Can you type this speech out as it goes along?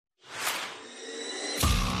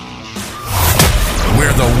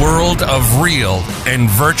world of real and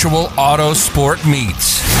virtual auto sport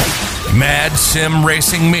meets. Mad Sim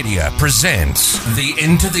Racing Media presents the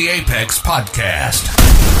Into the Apex podcast.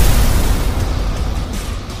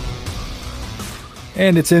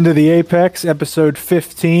 And it's Into the Apex, episode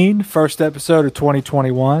 15, first episode of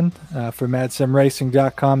 2021. For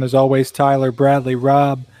MadSimRacing.com, as always, Tyler, Bradley,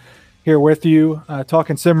 Rob here with you,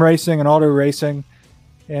 talking sim racing and auto racing.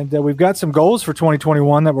 And we've got some goals for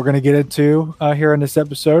 2021 that we're going to get into here in this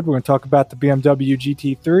episode. We're going to talk about the BMW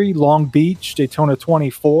GT3, Long Beach, Daytona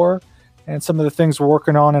 24, and some of the things we're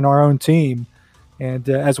working on in our own team. And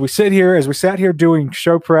as we sat here doing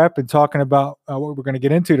show prep and talking about what we're going to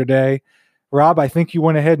get into today, Rob, I think you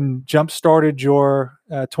went ahead and jump-started your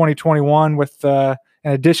 2021 with an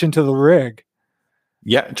addition to the rig.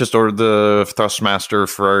 Yeah, just ordered the Thrustmaster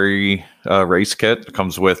Ferrari race kit. It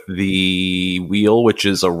comes with the wheel, which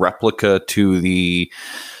is a replica to the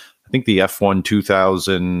F1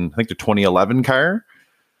 2000, the 2011 car.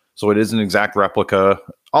 So it is an exact replica.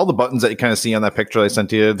 All the buttons that you kind of see on that picture I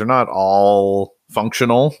sent you, they're not all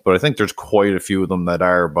functional, but I think there's quite a few of them that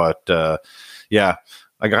are. But yeah,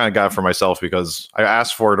 I kind of got it for myself because I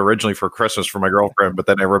asked for it originally for Christmas for my girlfriend, but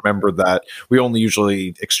then I remembered that we only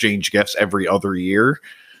usually exchange gifts every other year,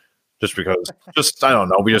 just because, I don't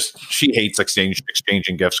know, she hates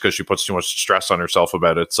exchanging gifts because she puts too much stress on herself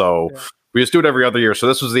about it. So we just do it every other year. So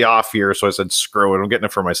this was the off year, so I said, screw it, I'm getting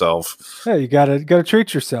it for myself. Yeah, you gotta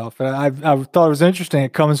treat yourself. I thought it was interesting.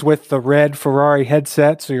 It comes with the red Ferrari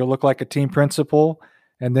headset, so you'll look like a team principal.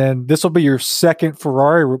 And then this will be your second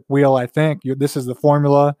Ferrari wheel, I think. This is the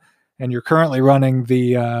Formula, and you're currently running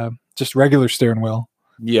the just regular steering wheel.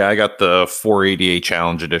 Yeah, I got the 488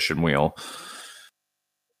 Challenge Edition wheel.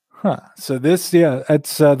 So this,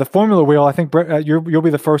 it's the Formula wheel. I think you'll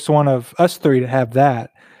be the first one of us three to have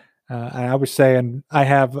that. And I was saying I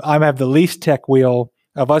have the least tech wheel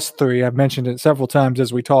of us three. I've mentioned it several times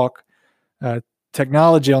as we talk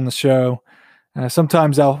technology on the show.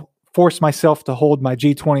 Sometimes I'll force myself to hold my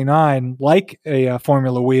G29 like a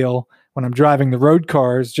Formula wheel when I'm driving the road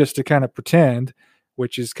cars, just to kind of pretend,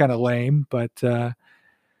 which is kind of lame. But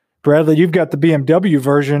Bradley, you've got the BMW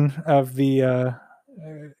version of the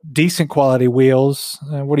decent quality wheels.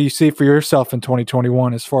 What do you see for yourself in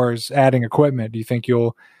 2021 as far as adding equipment? Do you think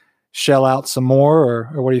you'll shell out some more,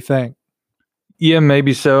 or what do you think? Yeah,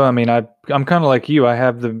 maybe so. I mean, I'm kind of like you. I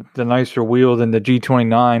have the nicer wheel than the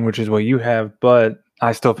G29, which is what you have, but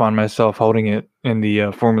I still find myself holding it in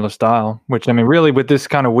the Formula style, which, I mean, really with this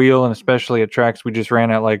kind of wheel, and especially at tracks we just ran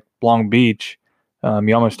at like Long Beach,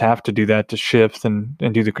 you almost have to do that to shift and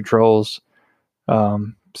do the controls. So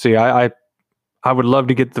yeah, I would love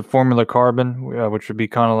to get the Formula Carbon, which would be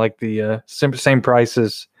kind of like the same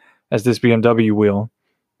prices as this BMW wheel.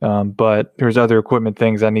 But there's other equipment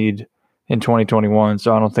things I need in 2021,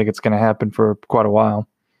 so I don't think it's going to happen for quite a while.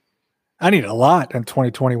 I need a lot in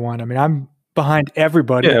 2021. I mean, I'm behind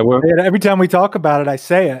everybody. Yeah, every time we talk about it, I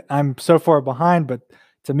say it. I'm so far behind, but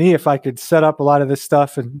to me, if I could set up a lot of this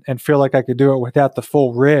stuff and feel like I could do it without the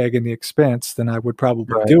full rig and the expense, then I would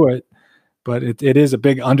probably do it. But it is a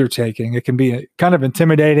big undertaking. It can be kind of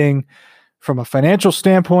intimidating from a financial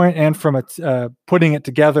standpoint and from a putting it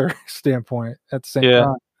together standpoint at the same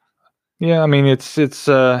time. Yeah, I mean, it's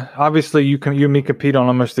obviously you and me compete on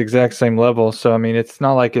almost the exact same level. So, I mean, it's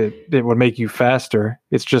not like it would make you faster.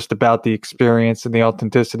 It's just about the experience and the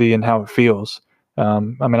authenticity and how it feels. I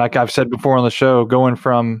mean, like I've said before on the show, going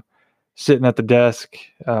from sitting at the desk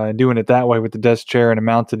and doing it that way with the desk chair and a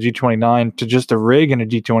mounted G29 to just a rig and a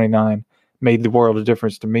G29 made the world of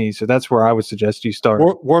difference to me. So that's where I would suggest you start.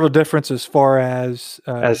 World of difference as far as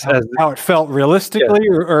how it felt realistically,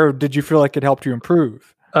 or did you feel like it helped you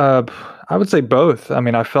improve? I would say both. I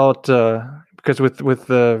mean, I felt because with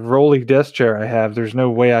the Rolly desk chair I have, there's no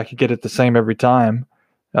way I could get it the same every time,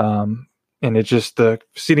 and it just the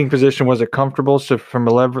seating position wasn't comfortable. So from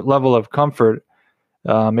a level of comfort,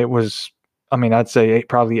 it was. I mean, I'd say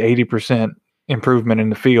probably 80% improvement in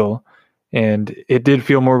the feel, and it did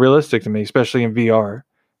feel more realistic to me, especially in VR.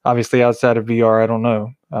 Obviously, outside of VR, I don't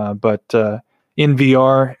know, but. In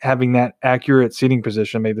VR, having that accurate seating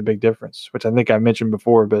position made the big difference, which I think I mentioned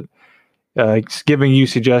before, but giving you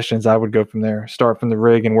suggestions, I would go from there. Start from the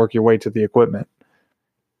rig and work your way to the equipment.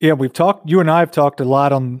 Yeah, you and I have talked a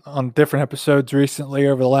lot on different episodes recently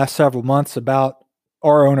over the last several months about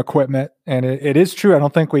our own equipment, and it is true. I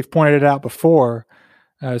don't think we've pointed it out before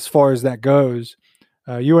as far as that goes.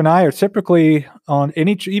 You and I are typically on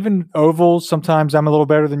even ovals. Sometimes I'm a little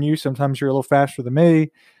better than you. Sometimes you're a little faster than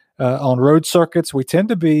me. On road circuits, we tend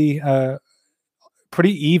to be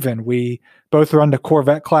pretty even. We both run the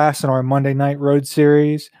Corvette class in our Monday night road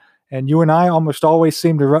series, And you and I almost always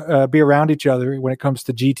seem to be around each other when it comes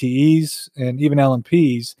to GTEs and even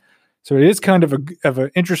LMPs. So it is kind of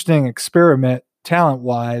an interesting experiment talent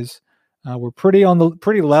wise. We're pretty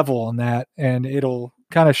level on that, and it'll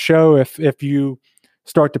kind of show if you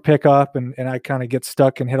start to pick up and I kind of get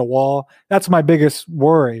stuck and hit a wall. That's my biggest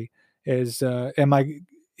worry is, am I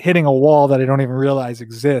hitting a wall that I don't even realize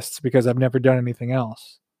exists because I've never done anything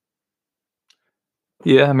else?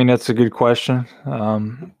 Yeah, I mean, that's a good question.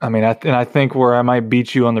 I mean, I think where I might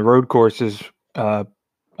beat you on the road courses, I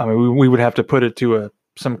mean, we would have to put it to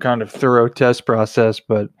some kind of thorough test process,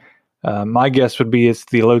 but my guess would be it's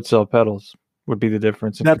the load cell pedals would be the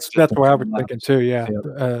difference. That's what I was thinking too. Yeah.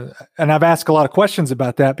 And I've asked a lot of questions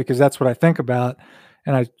about that because that's what I think about.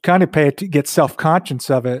 And I kind of get self-conscious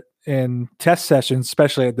of it in test sessions,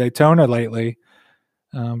 especially at Daytona lately,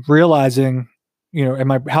 realizing,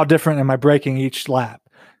 how different am I braking each lap?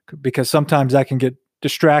 Because sometimes I can get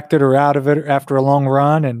distracted or out of it after a long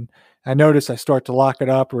run. And I notice I start to lock it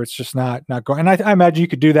up or it's just not going. And I imagine you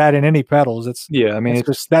could do that in any pedals.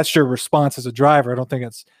 That's your response as a driver. I don't think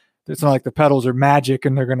it's not like the pedals are magic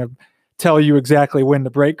and they're going to tell you exactly when to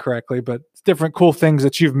brake correctly, but it's different cool things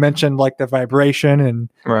that you've mentioned, like the vibration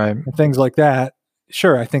and things like that.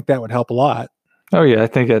 Sure. I think that would help a lot. Oh yeah. I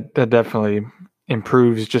think that definitely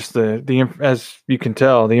improves just as you can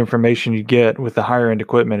tell, the information you get with the higher end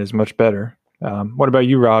equipment is much better. What about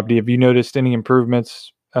you, Rob? Have you noticed any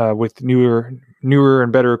improvements with newer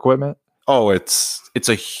and better equipment? Oh, it's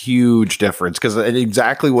a huge difference because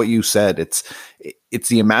exactly what you said. It's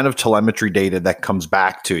the amount of telemetry data that comes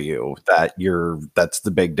back to you that's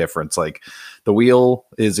the big difference. Like the wheel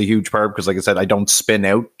is a huge part because, like I said, I don't spin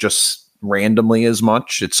out just randomly as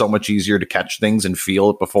much. It's so much easier to catch things and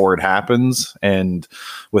feel it before it happens. And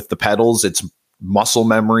with the pedals, it's muscle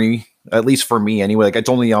memory, at least for me anyway. Like it's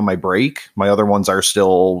only on my brake. My other ones are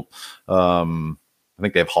still, I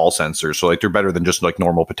think they have Hall sensors. So like they're better than just like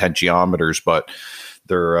normal potentiometers, but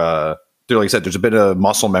they're like I said, there's a bit of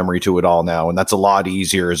muscle memory to it all now. And that's a lot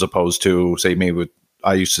easier as opposed to say maybe what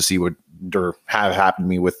I used to see would have happened to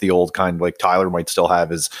me with the old kind, like Tyler might still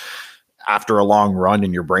have, is after a long run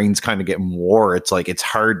and your brain's kind of getting wore. It's like, it's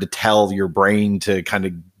hard to tell your brain to kind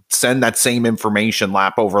of send that same information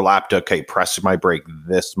lap over lap to, okay, press my brake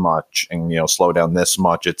this much and, slow down this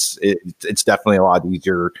much. It's definitely a lot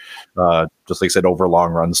easier, just like I said, over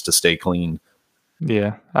long runs to stay clean.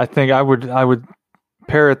 Yeah. I think I would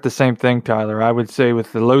parrot the same thing, Tyler. I would say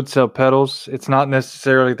with the load cell pedals, it's not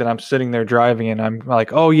necessarily that I'm sitting there driving and I'm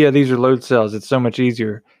like, oh yeah, these are load cells. It's so much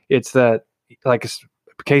easier. It's that, like,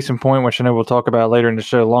 case in point, which I know we'll talk about later in the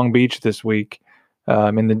show, Long Beach this week,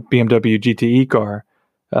 in the BMW GTE car.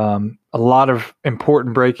 A lot of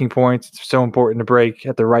important braking points. It's so important to brake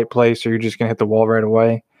at the right place or you're just going to hit the wall right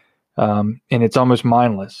away. And it's almost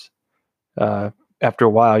mindless. After a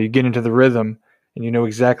while, you get into the rhythm and you know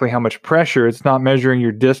exactly how much pressure. It's not measuring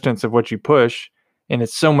your distance of what you push. And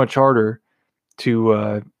it's so much harder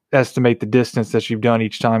to estimate the distance that you've done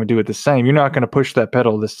each time and do it the same. You're not going to push that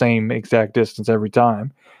pedal the same exact distance every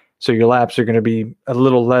time. So your laps are going to be a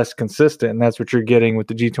little less consistent. And that's what you're getting with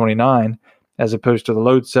the G29 as opposed to the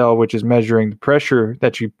load cell, which is measuring the pressure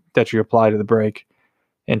that you apply to the brake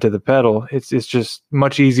and to the pedal. It's just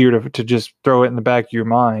much easier to just throw it in the back of your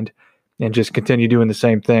mind and just continue doing the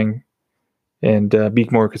same thing and be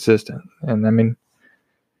more consistent. And I mean,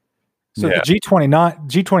 so the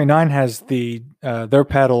G29 has their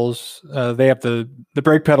pedals. They have the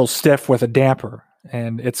brake pedals stiff with a damper,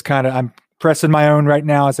 and it's kind of, I'm pressing my own right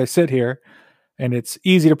now as I sit here, and it's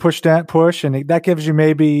easy to push, and that gives you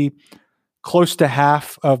maybe close to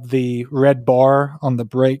half of the red bar on the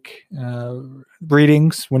brake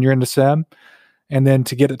readings when you're in the sim. And then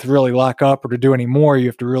to get it to really lock up or to do any more, you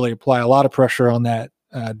have to really apply a lot of pressure on that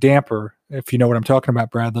damper, if you know what I'm talking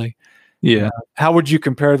about, Bradley. Yeah. How would you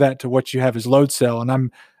compare that to what you have as load cell?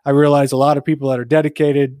 And I realize a lot of people that are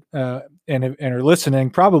dedicated and are listening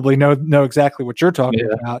probably know exactly what you're talking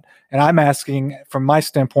about. And I'm asking from my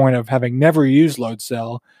standpoint of having never used load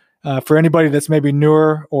cell, for anybody that's maybe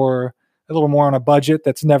newer or a little more on a budget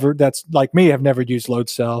that's like me, have never used load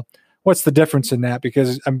cell. What's the difference in that?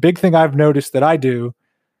 Because a big thing I've noticed that I do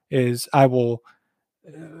is I will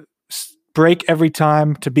brake every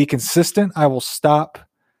time to be consistent. I will stop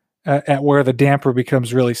at where the damper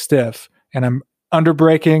becomes really stiff, and I'm under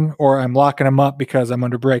braking or I'm locking them up because I'm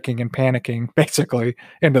under braking and panicking basically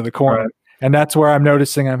into the corner. Right. And that's where I'm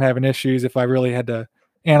noticing I'm having issues if I really had to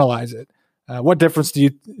analyze it. What difference do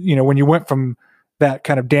you when you went from that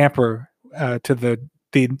kind of damper to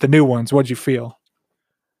the new ones, what'd you feel?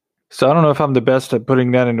 So I don't know if I'm the best at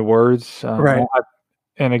putting that into words. Right.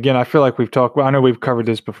 and again, I feel like we've talked. Well, I know we've covered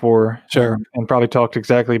this before, Sure. and probably talked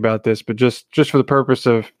exactly about this, but just for the purpose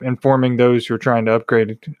of informing those who are trying to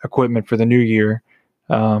upgrade equipment for the new year.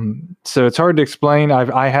 So it's hard to explain.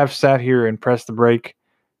 I have sat here and pressed the brake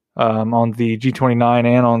on the G29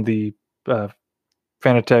 and on the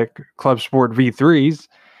Fanatec Club Sport V3s,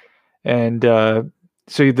 and so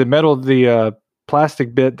the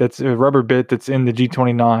plastic bit, that's a rubber bit that's in the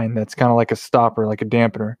G29, that's kind of like a stopper, like a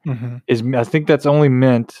dampener, I think that's only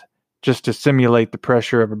meant just to simulate the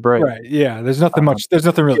pressure of a brake. Right. Yeah. There's nothing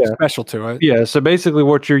really special to it. Yeah. So basically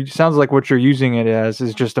sounds like what you're using it as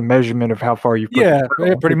is just a measurement of how far you've pushed Yeah, the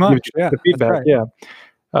pedal. pretty much. Yeah. The feedback. Right. Yeah.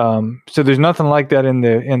 So there's nothing like that in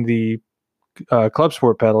the Club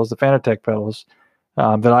Sport pedals, the Fanatec pedals,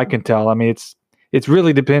 that I can tell. I mean, it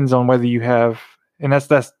really depends on whether you have, and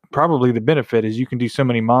that's probably the benefit, is you can do so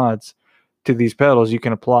many mods to these pedals. You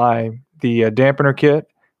can apply the dampener kit,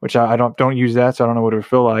 which I don't use that, so I don't know what it would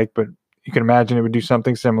feel like, but you can imagine it would do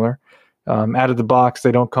something similar. Out of the box,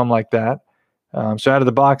 they don't come like that. So out of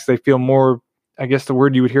the box, they feel more, I guess the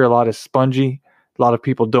word you would hear a lot is spongy. A lot of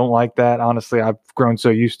people don't like that. Honestly, I've grown so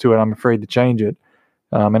used to it, I'm afraid to change it.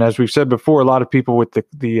 And as we've said before, a lot of people with the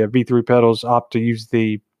V3 pedals opt to use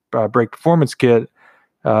the brake performance kit,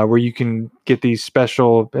 where you can get these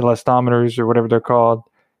special elastometers or whatever they're called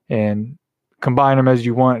and combine them as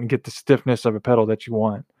you want and get the stiffness of a pedal that you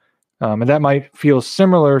want. And that might feel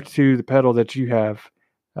similar to the pedal that you have,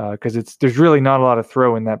 because there's really not a lot of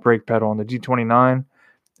throw in that brake pedal on the G29.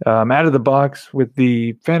 Out of the box with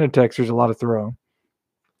the Fanatec, there's a lot of throw.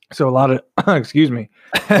 So a lot of, excuse me,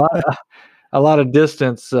 a lot of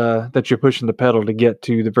distance that you're pushing the pedal to get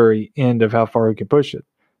to the very end of how far you can push it.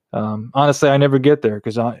 Honestly, I never get there,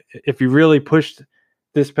 because if you really push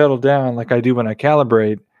this pedal down like I do when I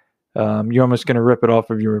calibrate, you're almost going to rip it off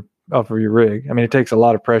of your rig. I mean, it takes a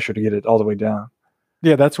lot of pressure to get it all the way down.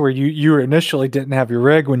 Yeah, that's where you initially didn't have your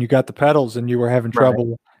rig when you got the pedals, and you were having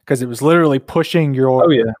trouble because it was literally pushing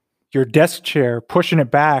your desk chair, pushing it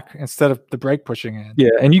back instead of the brake pushing in.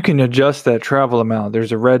 Yeah, and you can adjust that travel amount.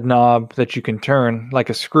 There's a red knob that you can turn like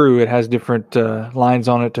a screw. It has different lines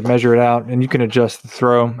on it to measure it out, and you can adjust the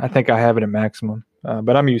throw. I think I have it at maximum,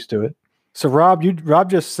 but I'm used to it. So Rob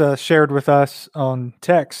just shared with us on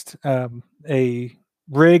text a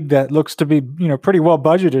rig that looks to be pretty well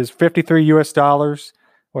budgeted, is $53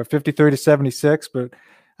 or 53 to 76, but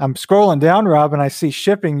I'm scrolling down, Rob, and I see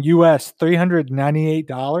shipping US $398.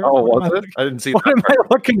 Oh, was it? I didn't see what that am part. I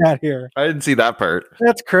looking at here? I didn't see that part.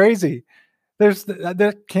 That's crazy.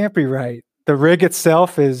 That can't be right. The rig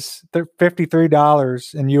itself is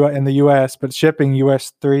 $53 in the US, but shipping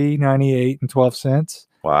US $398.12.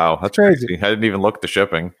 Wow, that's crazy. I didn't even look at the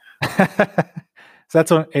shipping. So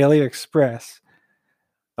that's on AliExpress.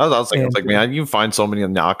 I was like, man, you find so many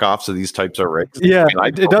knockoffs of these types of rigs. Yeah,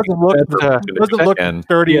 it doesn't look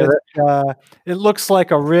sturdy. It looks like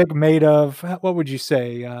a rig made of, what would you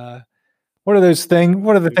say? What are those things?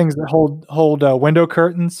 What are the things that hold window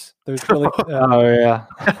curtains? There's really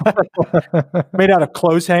made out of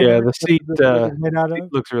clothes hangers. Yeah, the seat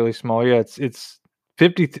looks really small. Yeah, it's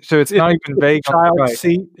 50. So it's not even vague. Child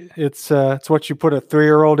seat. It's what you put a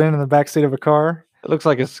 3-year-old in the back seat of a car. It looks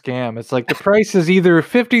like a scam. It's like the price is either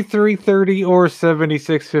 $53.30 or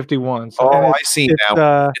 $76.51. So I see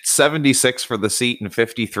now. It's $76 for the seat and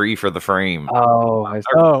 $53 for the frame. Oh, I see.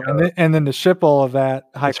 And then to ship all of that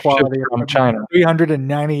high quality from China,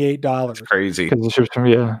 $398. That's crazy. Because it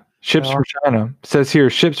ships from China. It says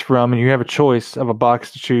here ships from, and you have a choice of a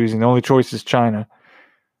box to choose, and the only choice is China.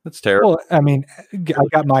 That's terrible. Well, I mean, I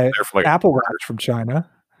got my Apple Watch from China.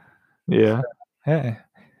 Yeah. Hey.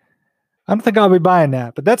 I don't think I'll be buying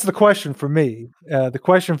that, but that's the question for me. The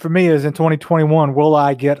question for me is, in 2021, will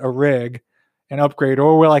I get a rig and upgrade,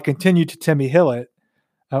 or will I continue to Timmy Hill it,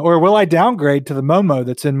 or will I downgrade to the Momo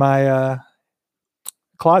that's in my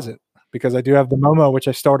closet? Because I do have the Momo, which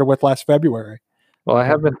I started with last February. Well, I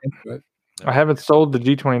haven't sold the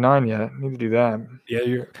G29 yet. I need to do that.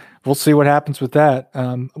 Yeah, we'll see what happens with that.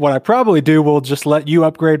 What I probably do, will just let you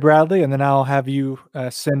upgrade, Bradley, and then I'll have you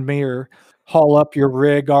send me or haul up your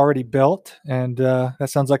rig already built, and that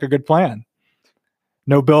sounds like a good plan.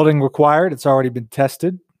 No building required; it's already been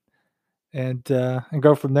tested, and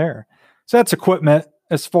go from there. So that's equipment.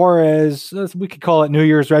 As far as we could call it, New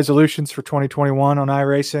Year's resolutions for 2021 on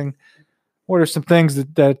iRacing. What are some things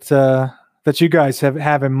that you guys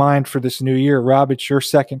have in mind for this new year? Rob, it's your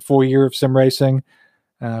second full year of sim racing.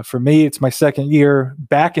 For me, it's my second year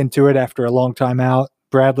back into it after a long time out.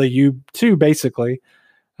 Bradley, you too, basically.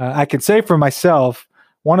 I can say for myself,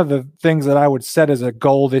 one of the things that I would set as a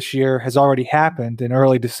goal this year has already happened in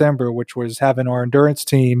early December, which was having our endurance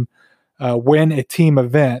team win a team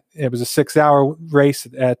event. It was a 6-hour race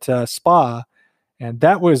at Spa, and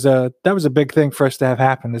that was a big thing for us to have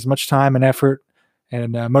happen. As much time and effort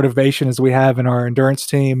and motivation as we have in our endurance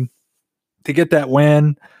team, to get that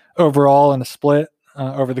win overall in a split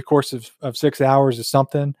over the course of 6 hours is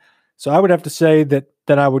something. So I would have to say that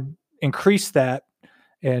I would increase that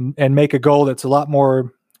and make a goal that's a lot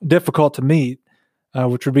more difficult to meet,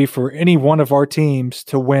 which would be for any one of our teams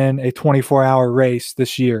to win a 24-hour race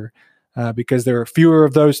this year, because there are fewer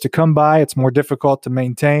of those to come by. It's more difficult to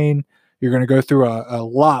maintain. You're going to go through a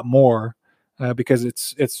lot more because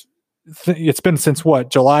it's been since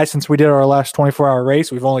July since we did our last 24-hour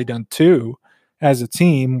race. We've only done 2 as a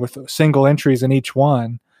team with single entries in each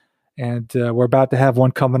one. And we're about to have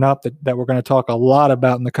one coming up that we're going to talk a lot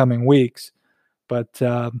about in the coming weeks. But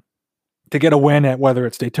to get a win at whether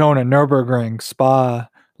it's Daytona, Nürburgring, Spa,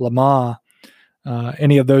 Le Mans,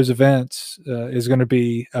 any of those events is going to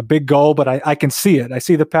be a big goal. But I can see it. I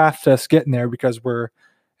see the path to us getting there because we're,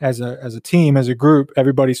 as a team, as a group,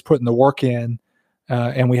 everybody's putting the work in.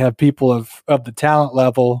 And we have people of the talent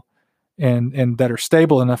level and that are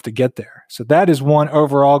stable enough to get there. So that is one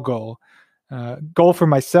overall goal. Goal for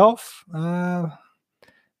myself,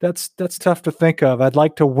 that's tough to think of. I'd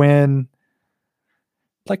like to win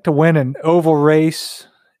an oval race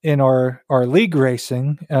in our league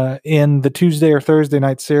racing in the Tuesday or Thursday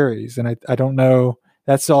night series. And I don't know.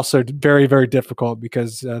 That's also very, very difficult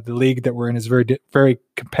because the league that we're in is very, very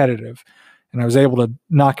competitive. And I was able to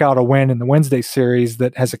knock out a win in the Wednesday series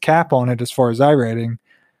that has a cap on it as far as iRating.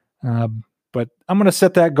 But I'm going to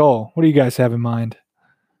set that goal. What do you guys have in mind?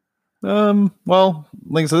 Well,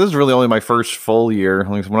 like I said, this is really only my first full year.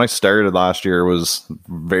 Like when I started last year was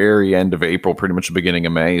very end of April, pretty much the beginning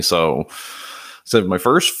of May. So my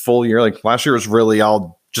first full year, like last year was really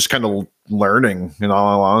all just kind of learning, in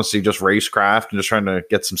all honesty, just racecraft and just trying to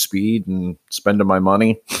get some speed and spending my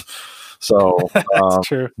money. So that's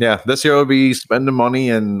true. Yeah, this year will be spending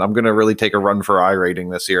money, and I'm going to really take a run for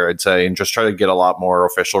iRating this year, I'd say, and just try to get a lot more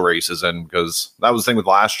official races in, because that was the thing with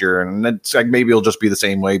last year, and it's like maybe it'll just be the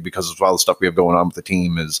same way because of all the stuff we have going on with the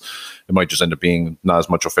team. Is it might just end up being not as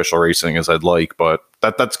much official racing as I'd like, but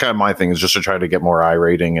that's kind of my thing, is just to try to get more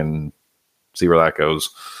iRating and see where that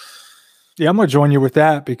goes. Yeah, I'm going to join you with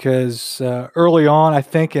that because early on, I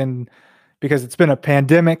think, because it's been a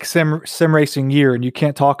pandemic sim racing year, and you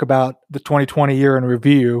can't talk about the 2020 year in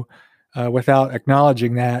review without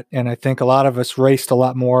acknowledging that. And I think a lot of us raced a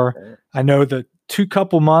lot more. I know the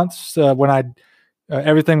couple months when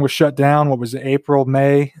everything was shut down, what was it, April,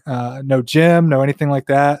 May, no gym, no anything like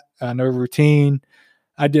that, no routine.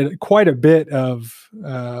 I did quite a bit of,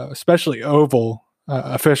 especially oval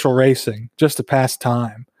official racing, just to pass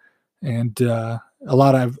time. And a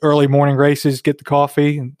lot of early morning races, get the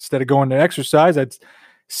coffee. Instead of going to exercise, I'd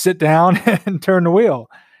sit down and turn the wheel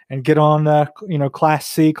and get on, Class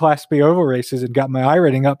C, Class B oval races, and got my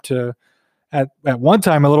iRating up to, at one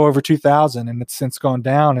time, a little over 2,000, and it's since gone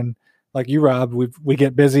down. And like you, Rob, we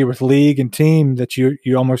get busy with league and team that you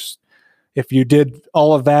almost, if you did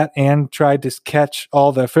all of that and tried to catch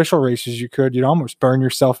all the official races you could, you'd almost burn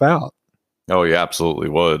yourself out. Oh, you absolutely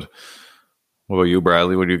would. What about you,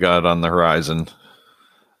 Bradley? What do you got on the horizon?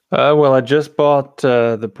 Well, I just bought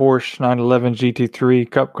the Porsche 911 GT3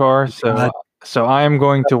 Cup car, so I am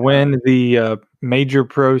going to win the Major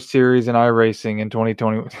Pro Series in iRacing in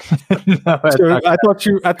 2020. So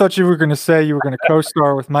I thought you were going to say you were going to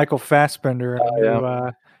co-star with Michael Fassbender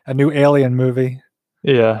in a new Alien movie.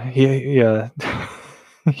 Yeah,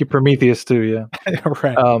 Prometheus too. Yeah,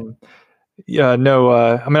 right. I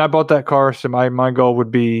mean, I bought that car, so my goal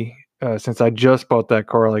would be, since I just bought that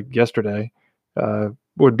car like yesterday,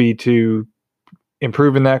 would be to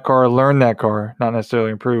improve in that car, learn that car, not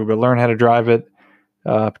necessarily improve, but learn how to drive it,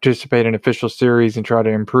 participate in official series, and try to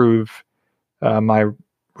improve my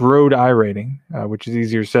road iRating, which is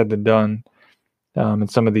easier said than done in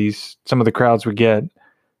some of the crowds we get.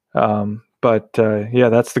 But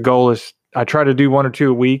that's the goal. Is I try to do 1 or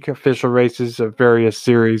 2 a week, official races of various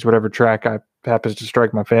series, whatever track happens to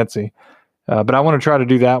strike my fancy. But I want to try to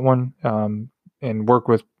do that one and work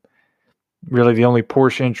with really the only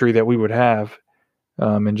Porsche entry that we would have,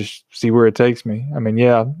 and just see where it takes me. I mean,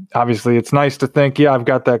 obviously it's nice to think, I've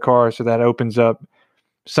got that car, so that opens up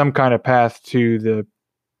some kind of path to the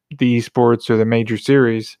esports or the major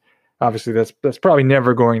series. Obviously, that's probably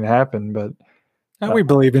never going to happen, but we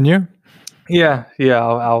believe in you. Yeah,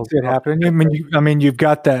 I'll see it happen. I mean, you've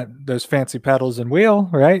got those fancy pedals and wheel,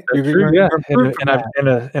 right? True, yeah,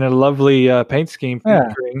 and a lovely paint scheme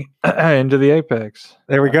featuring Into the Apex.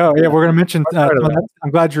 There we go. Yeah, we're going to mention.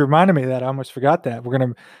 I'm glad you reminded me of that. I almost forgot that. We're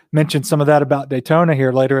going to mention some of that about Daytona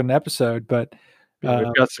here later in the episode. But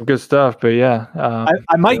we've got some good stuff. But yeah,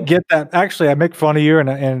 I might get that. Actually, I make fun of you,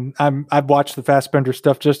 and I've watched the Fassbender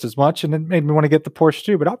stuff just as much, and it made me want to get the Porsche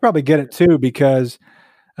too. But I'll probably get it too because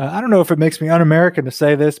I don't know if it makes me un-American to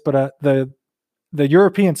say this, but the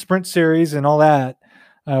European Sprint Series and all that,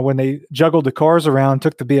 when they juggled the cars around,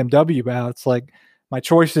 took the BMW out, it's like my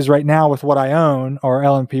choices right now with what I own are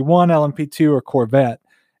LMP1, LMP2, or Corvette.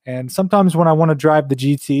 And sometimes when I want to drive the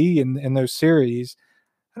GT in those series,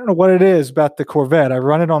 I don't know what it is about the Corvette. I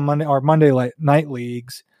run it on Monday night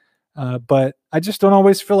leagues, but I just don't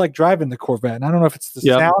always feel like driving the Corvette. And I don't know if it's the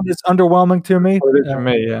sound is underwhelming to me. It is for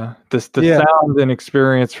me, yeah. The sound and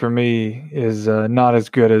experience for me is not as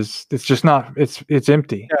good as it's just not. It's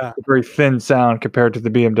empty. Yeah. It's a very thin sound compared to the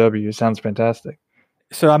BMW. It sounds fantastic.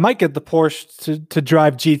 So I might get the Porsche to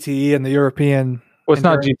drive GTE in the European. Well, it's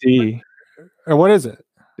not GTE. Or what is it?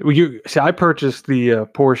 I purchased the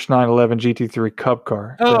Porsche 911 GT3 Cup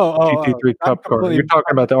car. GT3 Cup car. You're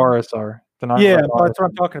talking about the RSR. Yeah, that's what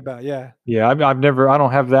I'm talking about. Yeah. Yeah, I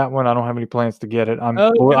don't have that one. I don't have any plans to get it. I'm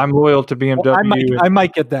loyal to BMW. Well, I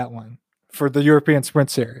might get that one for the European Sprint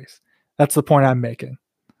Series. That's the point I'm making.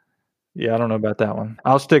 Yeah, I don't know about that one.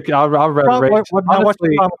 I'll rather race.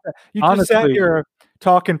 You just said you're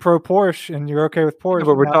talking pro Porsche and you're okay with Porsche.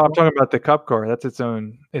 Yeah, but I'm talking about the Cup car. That's its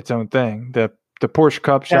own thing. The Porsche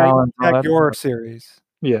Cup Challenge. Your series.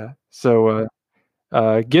 Yeah. So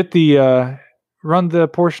get the run the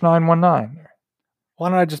Porsche 919. Why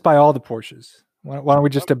don't I just buy all the Porsches? Why don't we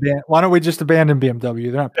just abandon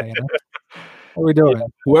BMW? They're not paying us. What are we doing?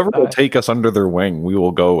 Whoever will take us under their wing, we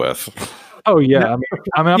will go with. Oh yeah,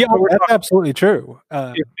 that's absolutely true.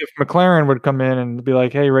 If McLaren would come in and be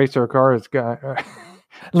like, "Hey, race our cars, guy."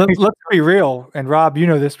 Let's be real, and Rob, you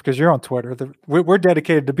know this because you're on Twitter. We're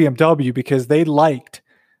dedicated to BMW because they liked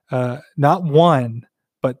not one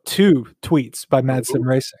but two tweets by Mad Sim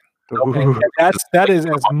Racing. And that is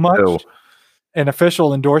as much an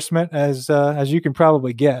official endorsement as you can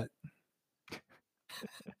probably get.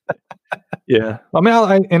 Yeah, I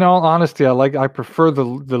mean, in all honesty, I prefer the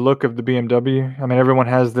look of the BMW. I mean, everyone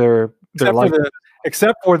has their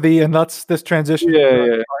except for and that's this transition. Yeah.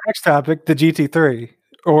 Our next topic, the GT3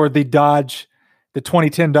 or the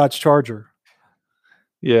 2010 Dodge Charger.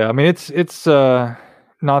 Yeah, I mean, it's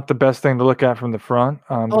not the best thing to look at from the front.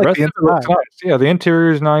 The rest of it looks nice. Yeah, the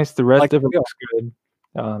interior is nice. The rest of it looks good.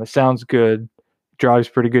 It sounds good. Drives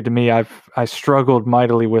pretty good to me. I struggled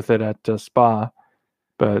mightily with it at Spa.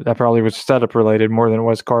 But that probably was setup related more than it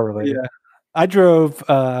was car related. Yeah, I drove.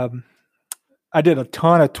 I did a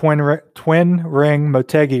ton of twin ring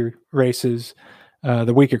Motegi races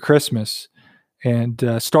the week of Christmas, and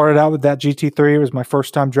started out with that GT3. It was my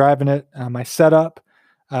first time driving it. My setup,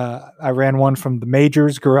 I ran one from the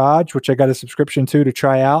Majors Garage, which I got a subscription to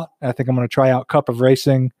try out. I think I'm going to try out Cup of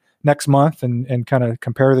Racing next month and kind of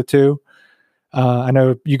compare the two. I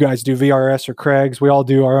know you guys do VRS or Craig's. We all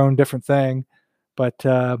do our own different thing. But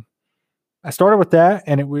I started with that,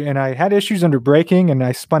 and I had issues under braking, and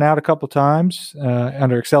I spun out a couple times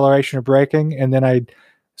under acceleration or braking, and then I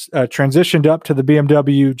transitioned up to the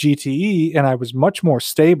BMW GTE, and I was much more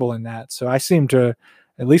stable in that. So I seemed to,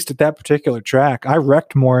 at least at that particular track, I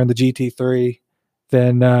wrecked more in the GT3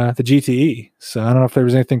 than the GTE. So I don't know if there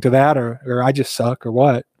was anything to that, or I just suck, or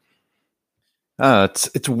what.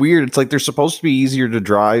 It's weird. It's like they're supposed to be easier to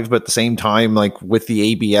drive, but at the same time, like with the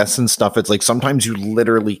ABS and stuff, it's like sometimes you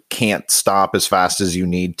literally can't stop as fast as you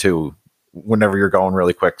need to whenever you're going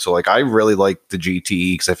really quick. So like I really like the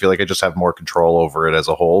GTE because I feel like I just have more control over it as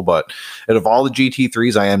a whole. But out of all the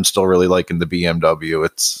GT3s, I am still really liking the BMW.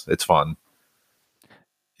 It's fun.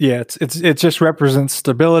 Yeah, it just represents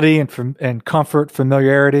stability and comfort,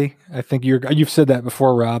 familiarity. I think you've said that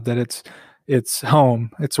before, Rob, that it's home.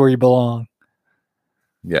 It's where you belong.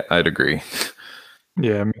 Yeah, I'd agree.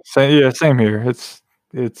 Yeah, same here. It's.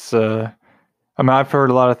 I mean, I've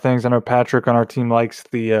heard a lot of things. I know Patrick on our team likes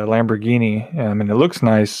the Lamborghini. I mean, it looks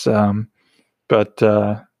nice. But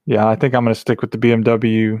yeah, I think I'm going to stick with the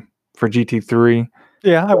BMW for GT3.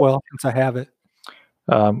 Yeah, I will since I have it.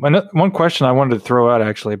 One question I wanted to throw out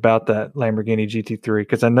actually about that Lamborghini GT3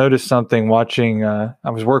 because I noticed something watching. I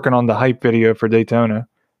was working on the hype video for Daytona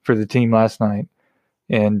for the team last night.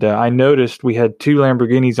 And I noticed we had two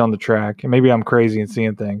Lamborghinis on the track, and maybe I'm crazy and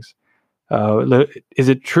seeing things. Is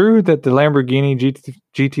it true that the Lamborghini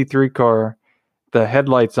GT3 car, the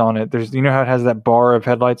headlights on it, you know how it has that bar of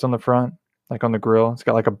headlights on the front? like on the grill. It's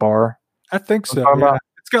got like a bar. I think so. talking Yeah. about?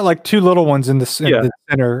 It's got like two little ones in the Yeah.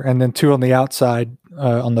 center, and then two on the outside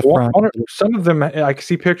on the front. Some of them, I can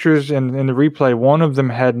see pictures in the replay. One of them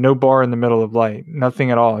had no bar in the middle of light,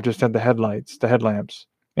 nothing at all. It just had the headlamps.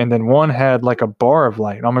 And then one had like a bar of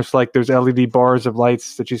light, almost like those LED bars of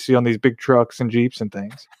lights that you see on these big trucks and Jeeps and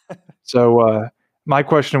things. So my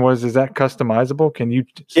question was, is that customizable? Can you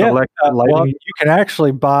select lighting? Well, you can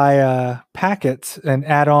actually buy packets and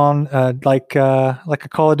add on like a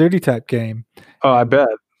Call of Duty type game. Oh, I bet.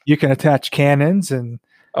 You can attach cannons and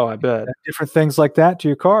I bet different things like that to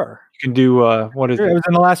your car. you can do what is It it? was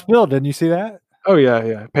in the last build. Didn't you see that? Oh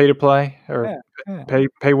yeah, pay to play or Yeah.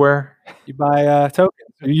 payware. You buy tokens.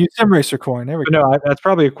 You use SimRacer coin. There we But go. no, that's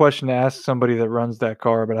probably a question to ask somebody that runs that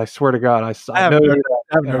car. But I swear to God, I haven't know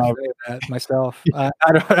noticed that myself. I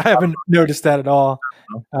haven't noticed that at all.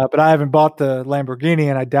 But I haven't bought the Lamborghini,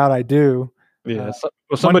 and I doubt I do. Yeah.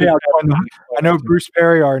 Somebody. I know Bruce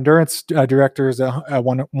Perry, our endurance director, is a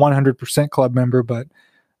 100% club member, but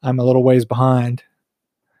I'm a little ways behind.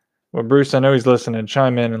 Well, Bruce, I know he's listening.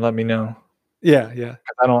 Chime in and let me know. Yeah.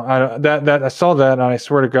 I saw that, and I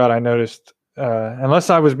swear to God, I noticed.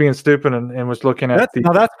 Unless I was being stupid and was looking at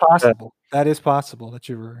that's possible. That is possible that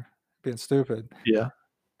you were being stupid. Yeah.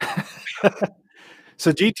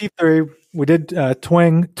 So GT3, we did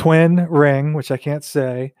twin ring, which I can't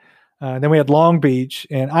say. Then we had Long Beach,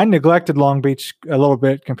 and I neglected Long Beach a little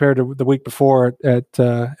bit compared to the week before at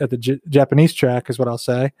the Japanese track, is what I'll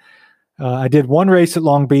say. I did one race at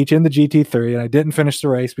Long Beach in the GT3, and I didn't finish the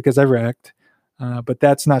race because I wrecked. But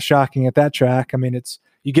that's not shocking at that track. I mean,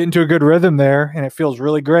 you get into a good rhythm there, and it feels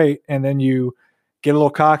really great, and then you get a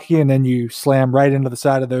little cocky, and then you slam right into the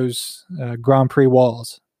side of those Grand Prix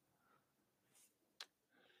walls.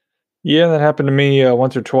 Yeah, that happened to me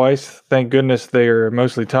once or twice. Thank goodness they are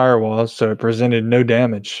mostly tire walls, so it presented no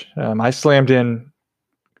damage. I slammed in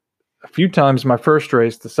a few times my first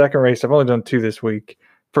race. The second race, I've only done 2 this week.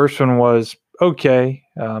 First one was okay.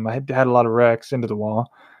 I had a lot of wrecks into the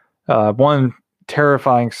wall. One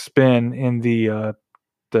terrifying spin in the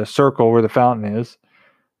circle where the fountain is,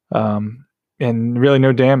 and really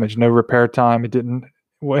no damage, no repair time. It didn't.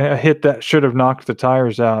 A hit that should have knocked the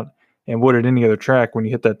tires out and would at any other track. When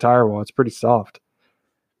you hit that tire wall, it's pretty soft,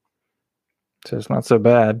 so it's not so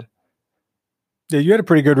bad. Yeah, you had a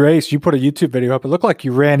pretty good race. You put a YouTube video up. It looked like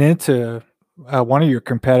you ran into one of your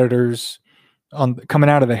competitors coming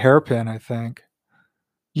out of the hairpin, I think.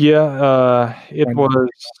 Yeah, it was.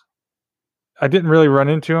 I didn't really run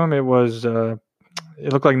into him. It was.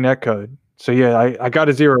 It looked like netcode. So yeah, I got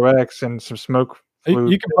a 0x and some smoke. You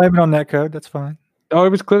can blame it on netcode. That's fine. Oh, it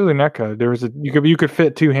was clearly netcode. There was you could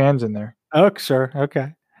fit 2 hands in there. Oh, sure.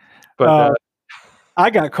 Okay. But I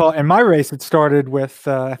got caught in my race. It started with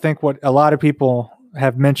I think what a lot of people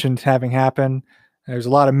have mentioned having happened. There's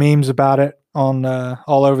a lot of memes about it on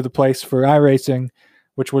all over the place for iRacing,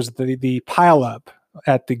 which was the pile up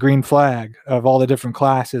at the green flag of all the different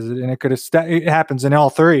classes, and it happens in all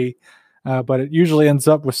 3, but it usually ends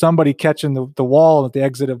up with somebody catching the wall at the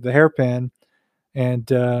exit of the hairpin, and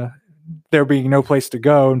there being no place to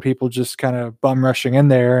go, and people just kind of bum rushing in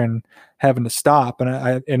there and having to stop. And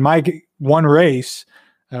I in my one race,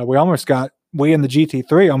 we in the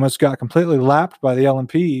GT3 almost got completely lapped by the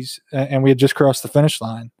LMPs, and we had just crossed the finish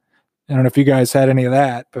line. I don't know if you guys had any of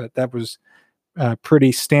that, but that was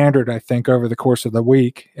pretty standard, I think, over the course of the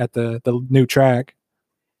week at the new track.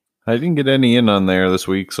 I didn't get any in on there this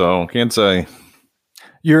week, so can't say.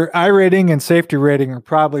 Your I rating and safety rating are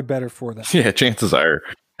probably better for that. Yeah, chances are.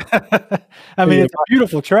 I mean, it's a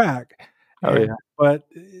beautiful track. Oh yeah, but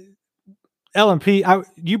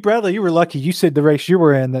LMP, Bradley, you were lucky. You said the race you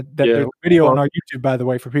were in that there's a video on our YouTube, by the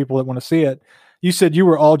way, for people that want to see it. You said you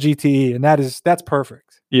were all GTE, and that's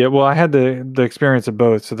perfect. Yeah, well, I had the experience of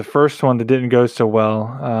both. So the first one that didn't go so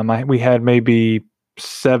well, we had maybe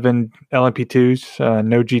 7 LMP2s,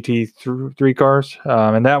 no GT3 cars,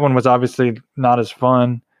 and that one was obviously not as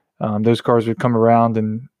fun. Those cars would come around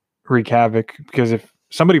and wreak havoc because if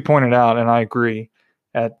somebody pointed out, and I agree,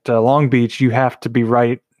 at Long Beach, you have to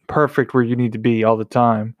be perfect where you need to be all the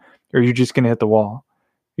time, or you're just going to hit the wall.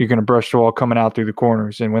 You're going to brush the wall coming out through the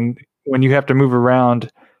corners. And when you have to move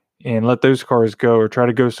around and let those cars go, or try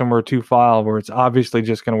to go somewhere 2-file where it's obviously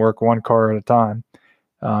just going to work one car at a time,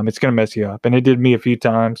 it's going to mess you up. And it did me a few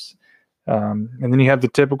times. And then you have the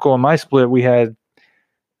typical, in my split, we had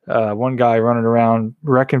one guy running around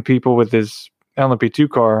wrecking people with his LMP2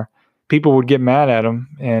 car. People would get mad at him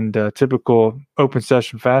in typical open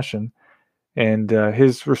session fashion. And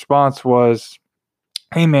his response was,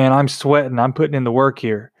 "Hey man, I'm sweating. I'm putting in the work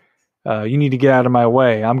here. You need to get out of my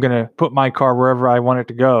way. I'm going to put my car wherever I want it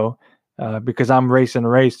to go. because I'm racing a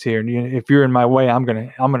race here, and if you're in my way, I'm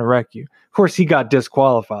gonna wreck you. Of course, he got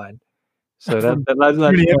disqualified, so that lets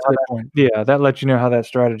you know that lets you know how that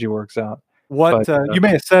strategy works out. What you may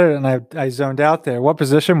have said it, and I zoned out there. What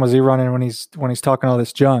position was he running when he's talking all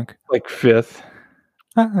this junk? Like fifth.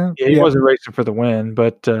 He wasn't racing for the win,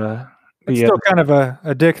 but it's still kind of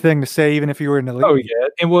a dick thing to say, even if you were in the lead. Oh yeah,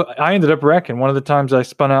 and I ended up wrecking. One of the times I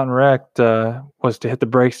spun out and wrecked was to hit the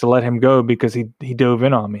brakes to let him go because he dove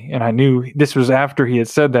in on me, and I knew this was after he had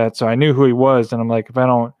said that, so I knew who he was, and I'm like, if I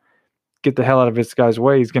don't get the hell out of this guy's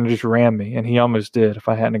way, he's going to just ram me, and he almost did. If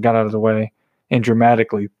I hadn't got out of the way and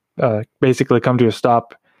dramatically, basically come to a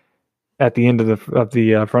stop at the end of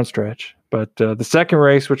the front stretch. But the second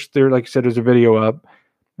race, which there, like you said, there's a video up.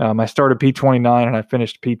 I started P29 and I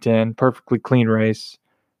finished P10. Perfectly clean race.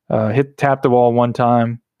 Tapped the wall one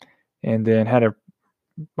time, and then had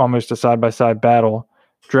almost a side-by-side battle.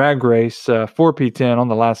 Drag race for P10 on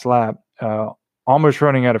the last lap. Almost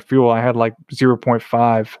running out of fuel. I had like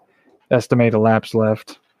 0.5 estimated laps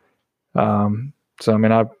left. So I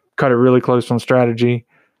mean, I cut it really close on strategy,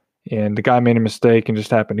 and the guy made a mistake and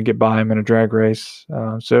just happened to get by him in a drag race.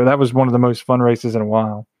 So that was one of the most fun races in a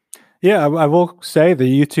while. Yeah, I will say the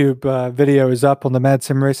YouTube video is up on the Mad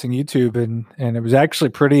Sim Racing YouTube, and it was actually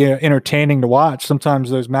pretty entertaining to watch. Sometimes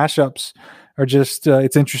those mashups are just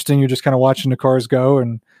it's interesting. You're just kind of watching the cars go,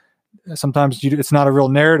 and sometimes it's not a real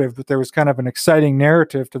narrative, but there was kind of an exciting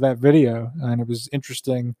narrative to that video, and it was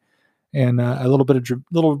interesting, and a little bit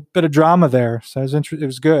of drama there. So it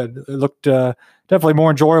was good. It looked definitely more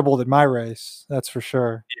enjoyable than my race, that's for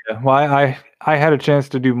sure. Yeah, well, I had a chance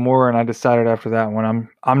to do more, and I decided after that one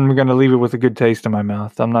I'm going to leave it with a good taste in my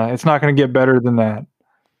mouth. It's not going to get better than that.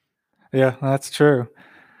 Yeah, that's true.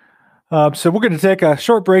 So we're going to take a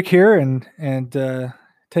short break here and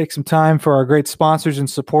take some time for our great sponsors and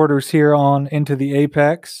supporters here on Into the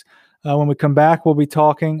Apex. When we come back, we'll be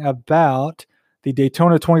talking about the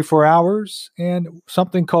Daytona 24 Hours and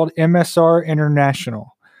something called MSR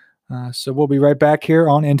International. So we'll be right back here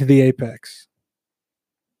on Into the Apex.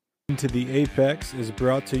 Into the Apex is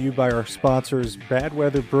brought to you by our sponsors, Bad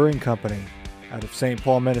Weather Brewing Company, out of St.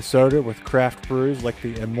 Paul, Minnesota, with craft brews like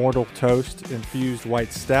the Immortal Toast Infused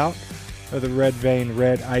White Stout or the Red Vein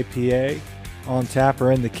Red IPA. On tap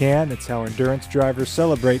or in the can, it's how endurance drivers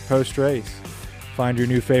celebrate post-race. Find your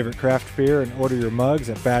new favorite craft beer and order your mugs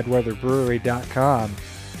at badweatherbrewery.com.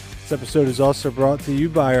 This episode is also brought to you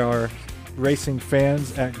by our racing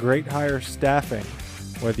fans at Great Hire Staffing.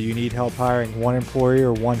 Whether you need help hiring one employee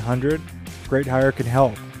or 100, Great Hire can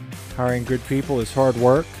help. Hiring good people is hard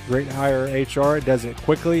work. Great Hire HR does it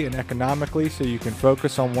quickly and economically so you can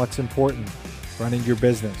focus on what's important, running your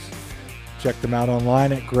business. Check them out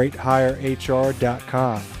online at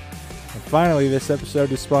greathirehr.com. And finally, this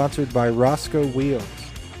episode is sponsored by Roscoe Wheels.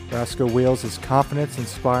 Roscoe Wheels is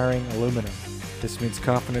confidence-inspiring aluminum. This means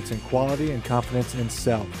confidence in quality and confidence in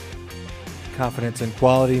self. Confidence in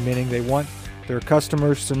quality meaning they want their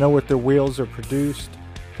customers to know what their wheels are produced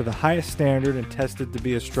to the highest standard and tested to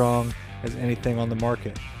be as strong as anything on the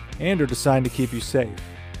market, and are designed to keep you safe.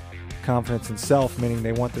 Confidence in self meaning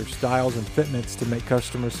they want their styles and fitments to make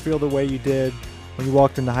customers feel the way you did when you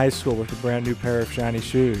walked into high school with a brand new pair of shiny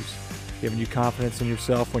shoes, giving you confidence in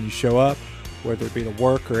yourself when you show up, whether it be to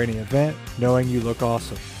work or any event, knowing you look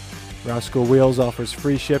awesome. Roscoe Wheels offers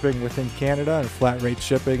free shipping within Canada and flat rate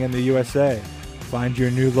shipping in the USA. Find your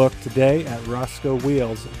new look today at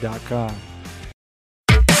roscoewheels.com.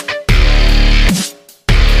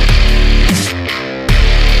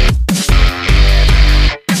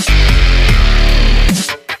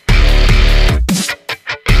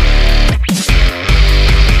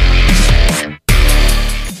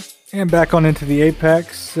 And back on Into the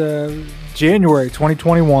Apex, January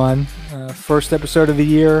 2021, first episode of the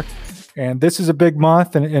year. And this is a big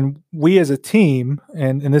month, and we as a team,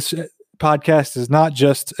 and this podcast is not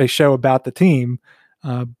just a show about the team,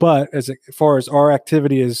 but as far as our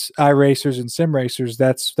activity as iRacers and sim racers,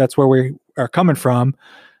 that's where we are coming from.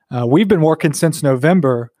 We've been working since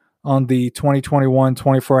November on the 2021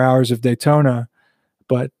 24 Hours of Daytona,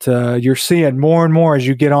 but you're seeing more and more as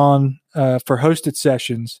you get on for hosted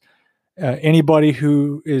sessions. Anybody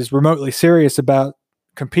who is remotely serious about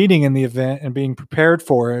competing in the event and being prepared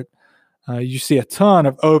for it, you see a ton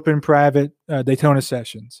of open, private Daytona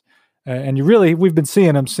sessions. And we've been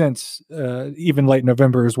seeing them since even late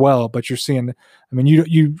November as well. But you're seeing, I mean,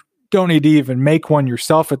 you don't need to even make one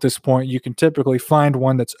yourself at this point. You can typically find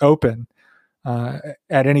one that's open at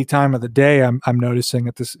any time of the day. I'm noticing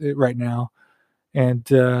at this right now, and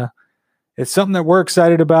it's something that we're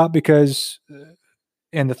excited about because,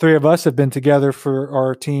 and the three of us have been together for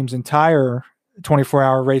our team's entire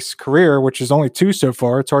 24-hour race career, which is only 2 so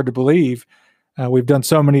far. It's hard to believe. We've done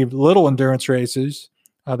so many little endurance races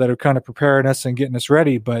that are kind of preparing us and getting us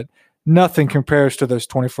ready, but nothing compares to those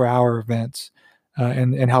 24-hour events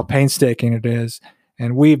and how painstaking it is.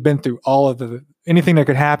 And we've been through all of anything that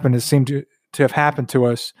could happen has seemed to have happened to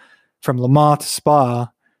us from Le Mans to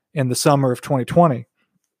Spa in the summer of 2020.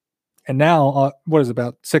 And now, what is it,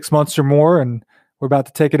 about 6 months or more, and we're about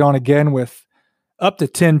to take it on again with up to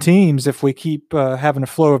 10 teams if we keep having a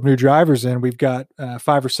flow of new drivers in. We've got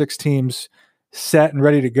 5 or 6 teams set and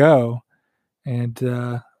ready to go. And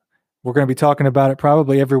we're going to be talking about it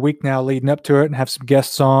probably every week now leading up to it, and have some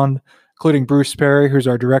guests on, including Bruce Perry, who's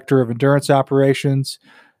our Director of Endurance Operations.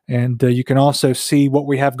 And you can also see what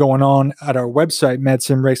we have going on at our website,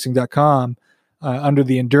 madsimracing.com, under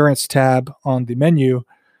the Endurance tab on the menu.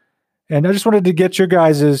 And I just wanted to get your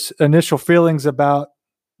guys' initial feelings about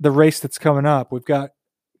the race that's coming up. We've got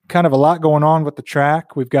kind of a lot going on with the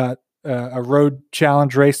track. We've got a road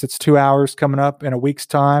challenge race that's 2 hours coming up in a week's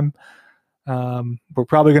time. We're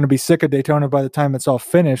probably going to be sick of Daytona by the time it's all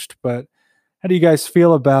finished, but how do you guys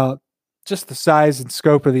feel about just the size and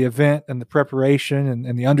scope of the event and the preparation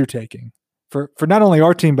and the undertaking for not only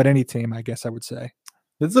our team, but any team, I guess I would say?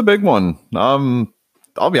 It's a big one.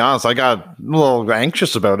 I'll be honest, I got a little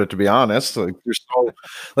anxious about it, to be honest. Like, there's so,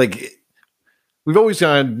 like, we've always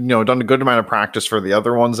done a good amount of practice for the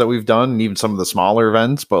other ones that we've done, and even some of the smaller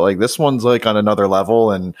events, but like this one's like on another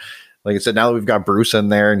level. And like I said, now that we've got Bruce in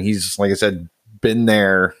there, and he's, like I said, been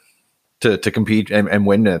there to compete and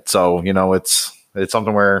win it. So, it's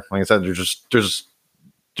something where, like I said, there's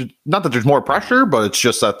not that there's more pressure, but it's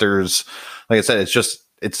just that there's, like I said,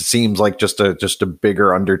 it seems like just a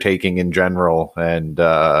bigger undertaking in general. And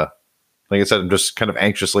like I said, I'm just kind of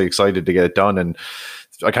anxiously excited to get it done. And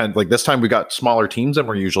I kind of like this time we got smaller teams than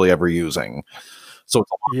we're usually ever using. So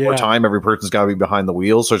it's a lot more time. Every person's got to be behind the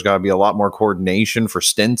wheel. So there's got to be a lot more coordination for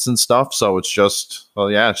stints and stuff. So it's just,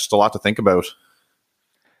 it's just a lot to think about.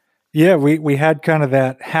 Yeah, we had kind of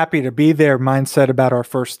that happy to be there mindset about our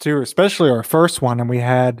first 2, especially our first one. And we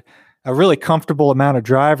had a really comfortable amount of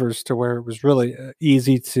drivers to where it was really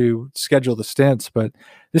easy to schedule the stints. But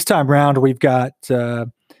this time around, we've got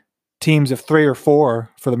teams of 3 or 4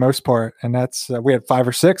 for the most part. And that's, we had 5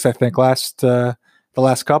 or 6, I think, the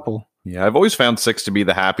last couple. Yeah, I've always found 6 to be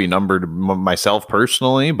the happy number to myself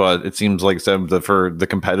personally, but it seems like for the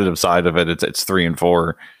competitive side of it, it's 3 and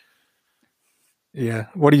 4. Yeah.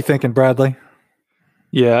 What are you thinking, Bradley?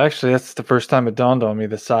 Yeah, actually, that's the first time it dawned on me,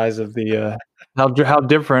 the size of the how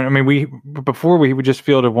different. I mean, before we just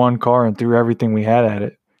fielded one car and threw everything we had at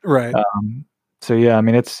it. Right. So yeah, I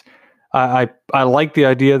mean, it's I like the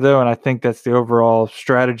idea though, and I think that's the overall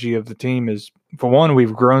strategy of the team. Is for one,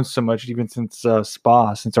 we've grown so much even since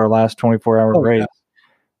Spa, since our last 24-hour race.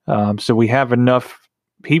 Yeah. So we have enough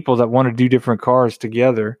people that want to do different cars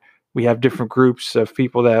together. We have different groups of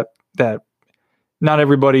people that not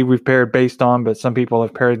everybody we've paired based on, but some people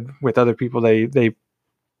have paired with other people I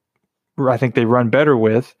think they run better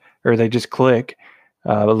with, or they just click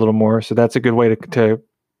a little more. So that's a good way to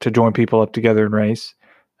join people up together and race.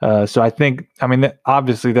 So I think,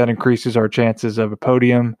 obviously that increases our chances of a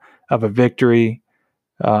podium, of a victory,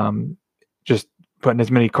 just putting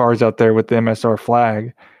as many cars out there with the MSR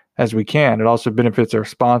flag as we can. It also benefits our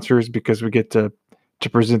sponsors because we get to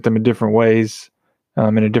present them in different ways.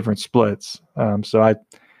 In a different splits. So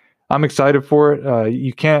I'm excited for it.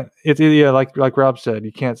 You can't, like Rob said,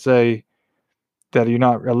 you can't say that you're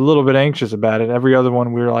not a little bit anxious about it. Every other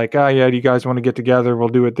one we were like, do you guys want to get together? We'll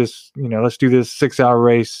do it let's do this 6-hour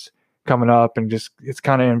race coming up, and just, it's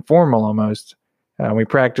kind of informal almost. We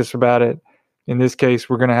practice about it. In this case,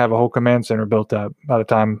 we're going to have a whole command center built up by the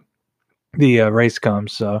time the race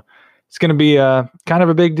comes. So it's going to be kind of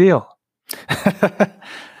a big deal.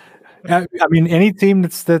 I mean, any team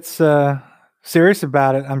that's serious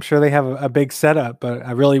about it, I'm sure they have a big setup. But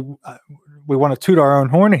we want to toot our own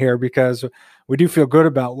horn here because we do feel good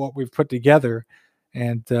about what we've put together.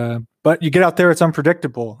 And but you get out there, it's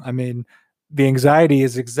unpredictable. I mean, the anxiety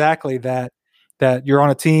is exactly that you're on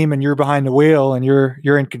a team and you're behind the wheel and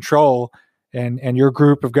you're in control. And your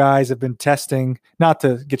group of guys have been testing, not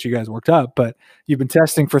to get you guys worked up, but you've been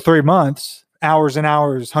testing for 3 months, hours and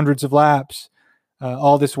hours, hundreds of laps.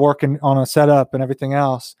 All this working on a setup and everything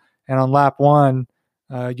else, and on lap 1,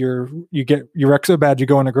 you wreck so bad you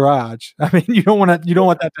go in the garage. I mean, you don't want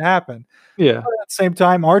that to happen. Yeah. But at the same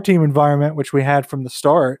time, our team environment, which we had from the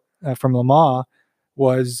start from Le Mans,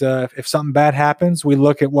 was if something bad happens, we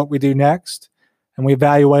look at what we do next and we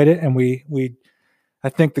evaluate it. And I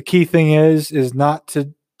think the key thing is not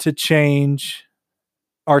to change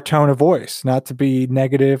our tone of voice, not to be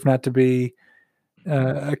negative, not to be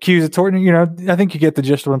accusatory. I think you get the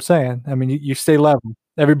gist of what I'm saying. I mean, you stay level.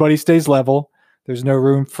 Everybody stays level. There's no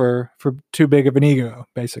room for too big of an ego,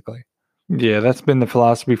 basically. Yeah, that's been the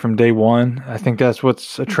philosophy from day one. I think that's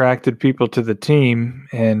what's attracted people to the team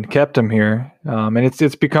and kept them here. And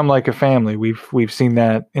it's become like a family. We've seen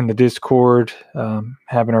that in the Discord,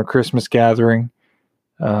 having our Christmas gathering,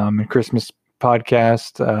 and Christmas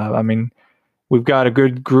podcast. I mean, we've got a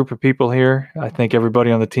good group of people here. I think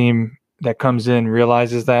everybody on the team that comes in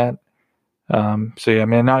realizes that. So yeah, I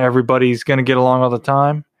mean, not everybody's going to get along all the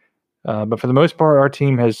time, but for the most part, our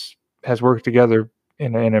team has worked together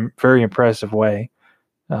in a very impressive way.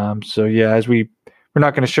 So yeah, we're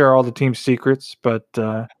not going to share all the team's secrets, but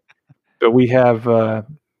we have.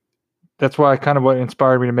 That's why kind of what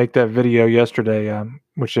inspired me to make that video yesterday.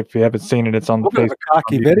 Which, if you haven't seen it, it's on the Facebook. A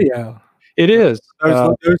cocky video. It is.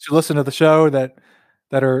 Those who listen to the show that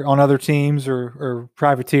are on other teams or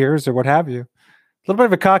privateers or what have you. A little bit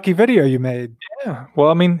of a cocky video you made. Yeah. Well,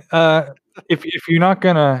 I mean, if you're not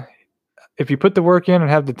gonna, if you put the work in and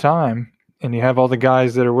have the time, and you have all the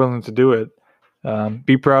guys that are willing to do it,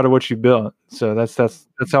 be proud of what you built. So that's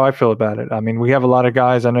how I feel about it. I mean, we have a lot of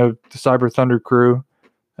guys. I know the Cyber Thunder crew,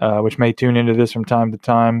 which may tune into this from time to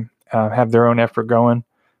time, have their own effort going.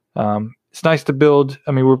 It's nice to build.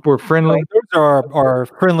 I mean, we're friendly. Those are our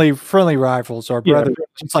friendly rivals, our brothers.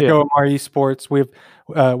 It's like OMR Esports.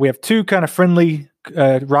 We have two kind of friendly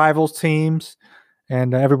rivals teams,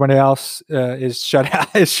 and everybody else is shut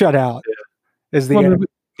out. Is the enemy.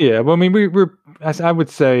 Yeah, well, I mean, we're. I would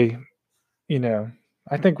say,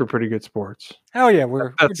 I think we're pretty good sports. Oh yeah,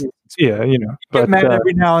 But mad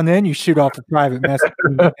every now and then you shoot off a private message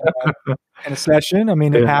in a session. I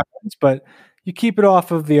mean, it happens, but you keep it off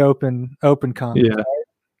of the open comment. Yeah,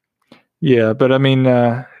 right? Yeah, but I mean,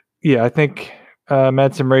 I think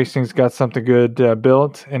Mad Sim Racing's got something good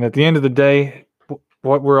built, and at the end of the day,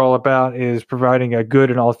 what we're all about is providing a good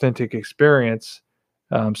and authentic experience.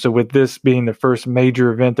 So with this being the first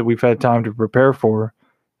major event that we've had time to prepare for,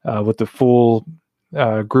 with the full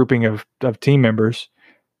grouping of team members,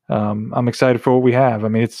 I'm excited for what we have. I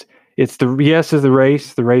mean, it's the yes is the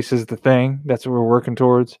race. The race is the thing. That's what we're working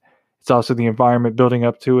towards. It's also the environment building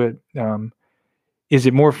up to it. Is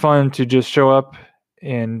it more fun to just show up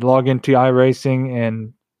and log into iRacing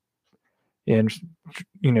and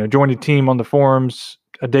join a team on the forums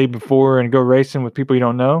a day before and go racing with people you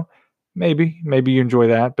don't know? Maybe you enjoy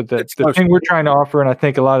that, but the thing we're trying to offer, and I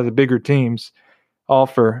think a lot of the bigger teams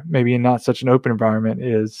offer, maybe in not such an open environment,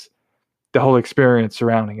 is the whole experience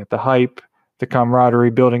surrounding it, the hype, the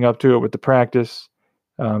camaraderie building up to it with the practice,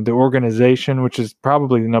 the organization, which is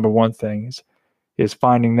probably the number one thing, is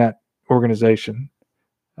finding that organization.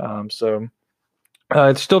 So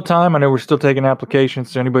it's still time. I know we're still taking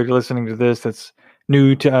applications. So anybody listening to this that's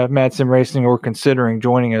new to Mad Sim Racing or considering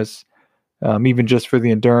joining us, even just for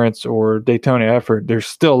the endurance or Daytona effort, there's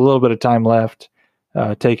still a little bit of time left.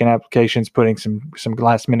 Taking applications, putting some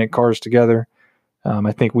last minute cars together.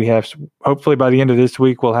 I think we have, hopefully by the end of this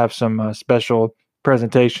week, we'll have some special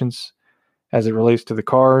presentations as it relates to the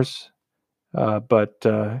cars. I'm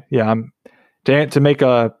to make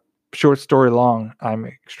a short story long, I'm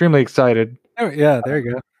extremely excited. Oh yeah, there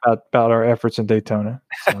you go. About our efforts in Daytona.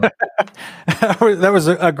 So. That was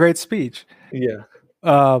a great speech. Yeah.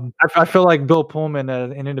 I feel like Bill Pullman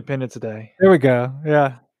in Independence Day. There we go.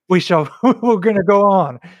 Yeah. We're going to go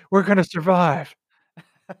on. We're going to survive.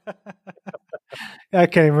 I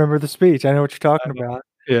can't even remember the speech. I know what you're talking about.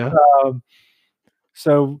 Yeah.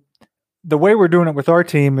 So the way we're doing it with our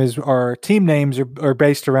team is our team names are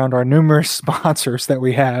based around our numerous sponsors that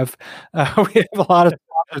we have. We have a lot of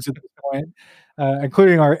sponsors at this point,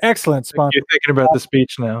 including our excellent sponsor. You're thinking about the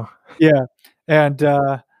speech now. Yeah. And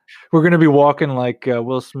we're going to be walking like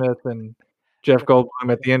Will Smith and Jeff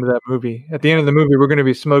Goldblum at the end of that movie. At the end of the movie, we're going to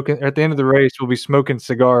be smoking. At the end of the race, we'll be smoking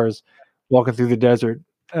cigars, walking through the desert.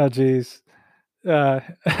 Oh, geez.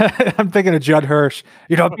 I'm thinking of Judd Hirsch.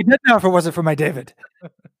 I'd be dead now if it wasn't for my David.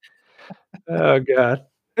 Oh, God.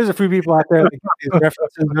 There's a few people out there that get these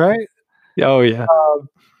references, right? Oh, yeah.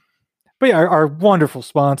 But yeah, our wonderful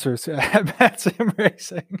sponsors at Mad Sim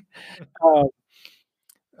Racing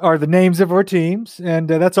are the names of our teams, and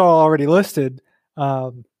that's all already listed.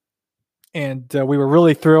 And we were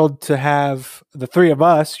really thrilled to have the three of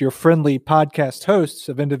us, your friendly podcast hosts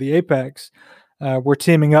of Into the Apex. We're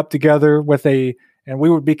teaming up together with and we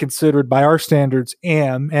would be considered by our standards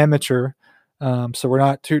amateur. So we're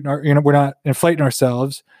not we're not inflating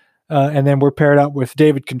ourselves. And then we're paired up with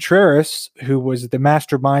David Contreras, who was the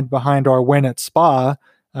mastermind behind our win at Spa.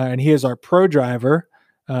 And he is our pro driver.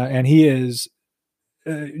 And he is,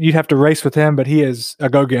 you'd have to race with him, but he is a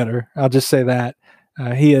go-getter. I'll just say that.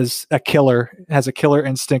 He is a killer, has a killer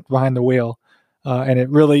instinct behind the wheel, and it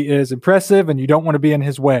really is impressive. And you don't want to be in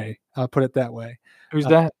his way. I'll put it that way. Who's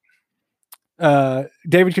that?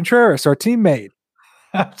 David Contreras, our teammate.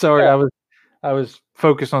 Sorry, I was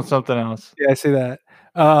focused on something else. Yeah, I see that.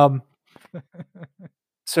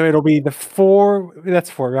 So it'll be the four. That's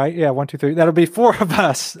four, right? Yeah, 1, 2, 3. That'll be four of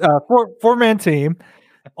us, four-man team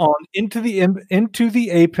on into the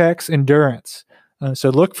Apex Endurance. So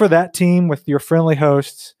look for that team with your friendly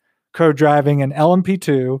hosts co-driving an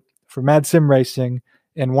LMP2 for Mad Sim Racing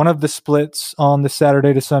in one of the splits on the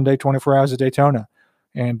Saturday to Sunday 24 Hours of Daytona.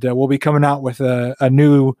 And we'll be coming out with a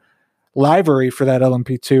new livery for that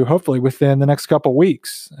LMP2, hopefully within the next couple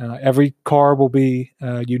weeks. Every car will be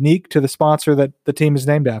unique to the sponsor that the team is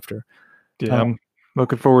named after. Yeah, I'm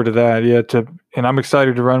looking forward to that. Yeah, and I'm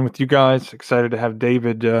excited to run with you guys. Excited to have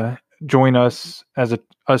David join us as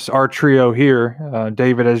our trio here.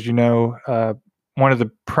 David, as you know, one of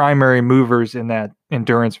the primary movers in that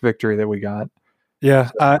endurance victory that we got.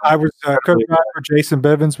 Yeah, I was a co-driver. Jason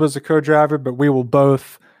Bivens was a co-driver, but we will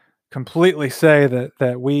both completely say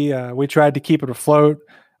that we tried to keep it afloat.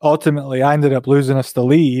 Ultimately, I ended up losing us the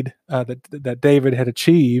lead that David had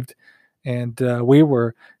achieved, and we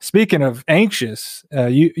were, speaking of anxious.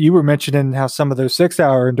 You were mentioning how some of those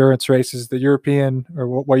 6-hour endurance races, the European or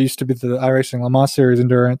what used to be the iRacing Le Mans Series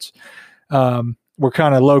endurance, were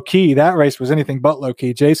kind of low key. That race was anything but low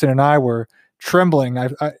key. Jason and I were trembling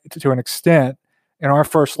to an extent in our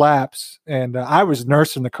first laps, and I was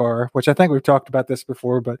nursing the car, which I think we've talked about this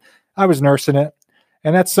before, but I was nursing it,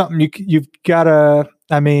 and that's something you've got to.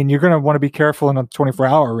 I mean, you're going to want to be careful in a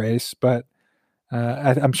 24-hour race, but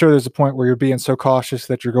I'm sure there's a point where you're being so cautious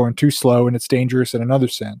that you're going too slow, and it's dangerous in another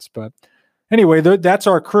sense. But anyway, that's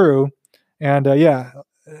our crew, and yeah,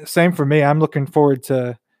 same for me. I'm looking forward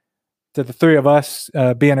to the three of us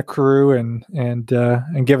being a crew and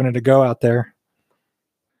giving it a go out there.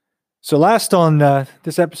 So last on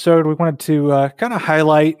this episode, we wanted to kind of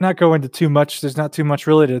highlight, not go into too much. There's not too much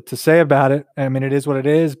really to say about it. I mean, it is what it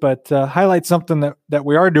is, but highlight something that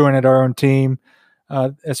we are doing at our own team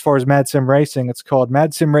as far as Mad Sim Racing. It's called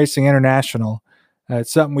Mad Sim Racing International.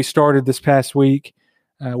 It's something we started this past week.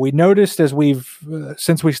 We noticed since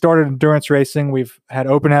we started endurance racing, we've had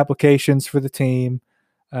open applications for the team.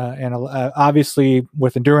 And obviously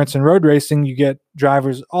with endurance and road racing, you get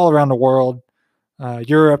drivers all around the world.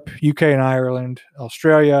 Europe, UK and Ireland,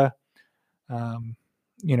 Australia,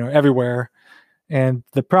 everywhere. And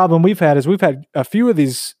the problem we've had is we've had a few of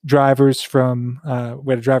these drivers we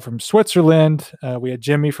had a driver from Switzerland. We had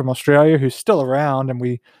Jimmy from Australia, who's still around, and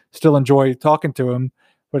we still enjoy talking to him.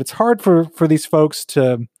 But it's hard for these folks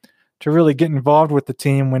to really get involved with the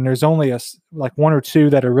team when there's only like one or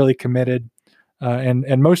two that are really committed.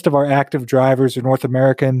 And most of our active drivers are North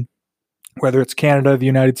American, whether it's Canada, the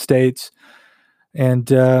United States.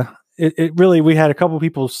 And it really, we had a couple of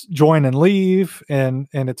people join and leave, and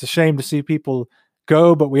it's a shame to see people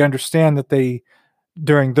go, but we understand that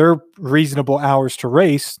during their reasonable hours to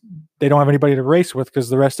race, they don't have anybody to race with because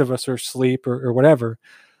the rest of us are asleep or whatever.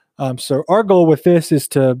 So our goal with this is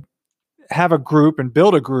to have a group and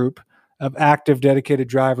build a group of active, dedicated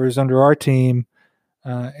drivers under our team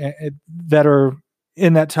that are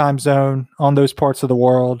in that time zone on those parts of the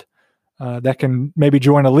world. That can maybe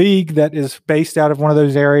join a league that is based out of one of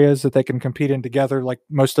those areas that they can compete in together, like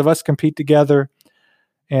most of us compete together,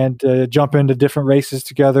 and jump into different races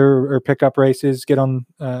together or pick up races, get on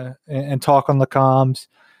and talk on the comms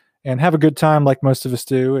and have a good time like most of us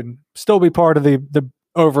do, and still be part of the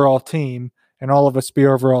overall team and all of us be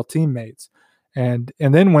overall teammates. And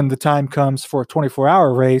then when the time comes for a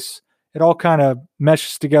 24-hour race, it all kind of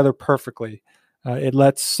meshes together perfectly. It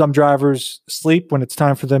lets some drivers sleep when it's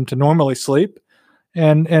time for them to normally sleep.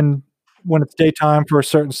 And when it's daytime for a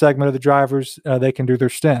certain segment of the drivers, they can do their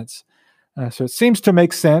stints. So it seems to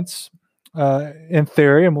make sense in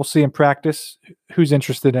theory, and we'll see in practice who's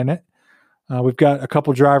interested in it. We've got a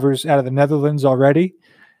couple drivers out of the Netherlands already.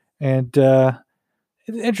 And it's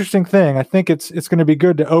an interesting thing. I think it's going to be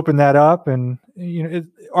good to open that up. And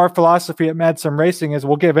our philosophy at Mad Sim Racing is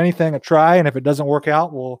we'll give anything a try, and if it doesn't work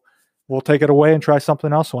out, we'll take it away and try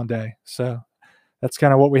something else one day. So that's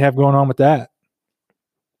kind of what we have going on with that.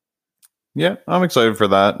 Yeah, I'm excited for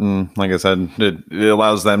that. And like I said, it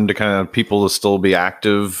allows them to kind of people to still be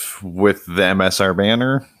active with the MSR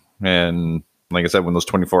banner. And like I said, when those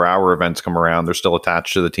 24-hour events come around, they're still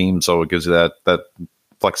attached to the team. So it gives you that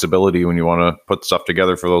flexibility when you want to put stuff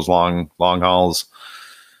together for those long hauls.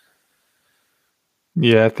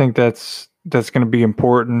 Yeah, I think that's going to be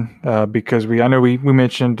important because I know we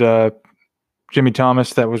mentioned Jimmy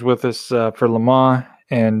Thomas that was with us for Le Mans,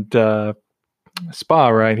 and Spa,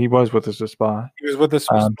 right? He was with us at Spa. He was with us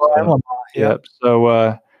at Spa and Le Mans. Yep.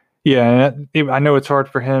 So, and I know it's hard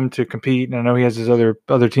for him to compete, and I know he has his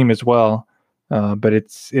other team as well. But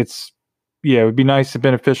it would be nice and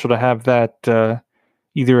beneficial to have that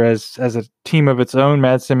either as a team of its own,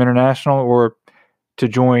 Mad Sim International, or to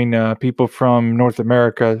join people from North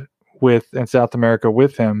America and South America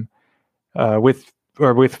with him,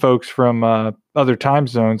 with folks from other time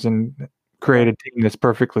zones, and create a team that's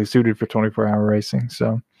perfectly suited for 24-hour racing.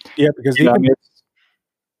 So because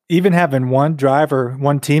even having one driver,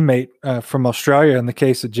 one teammate from Australia, in the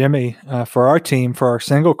case of Jimmy, for our team, for our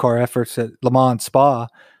single car efforts at Le Mans Spa,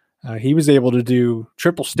 he was able to do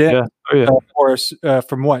triple stint for us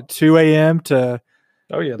from 2 a.m. to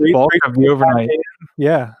the bulk of the overnight.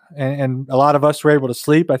 Yeah, and a lot of us were able to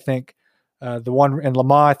sleep. I think the one in Le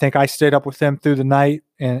Mans, I think I stayed up with him through the night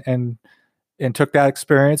and took that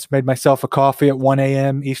experience. Made myself a coffee at 1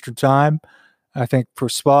 a.m. Eastern time. I think for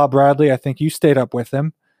Spa, Bradley, I think you stayed up with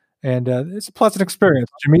him. And it's a pleasant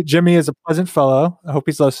experience. Jimmy is a pleasant fellow. I hope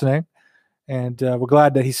he's listening. And we're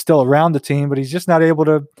glad that he's still around the team, but he's just not able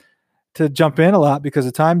to jump in a lot because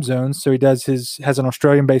of time zones. So he has an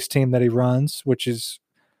Australian-based team that he runs, which is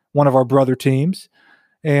one of our brother teams.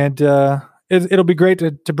 And it'll be great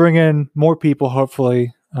to bring in more people,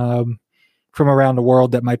 hopefully, from around the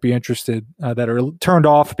world that might be interested, that are turned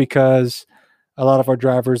off because a lot of our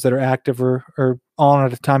drivers that are active are on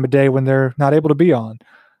at a time of day when they're not able to be on.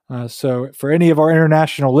 So for any of our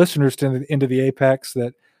international listeners into the Apex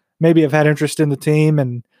that maybe have had interest in the team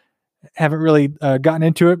and haven't really gotten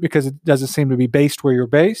into it because it doesn't seem to be based where you're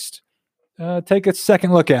based, take a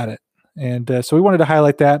second look at it. And so we wanted to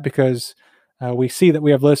highlight that because we see that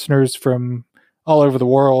we have listeners from all over the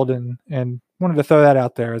world and wanted to throw that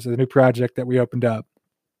out there as a new project that we opened up.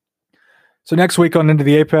 So next week on Into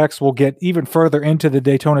the Apex, we'll get even further into the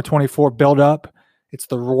Daytona 24 build-up. It's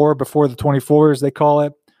the roar before the 24, as they call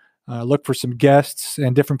it. Look for some guests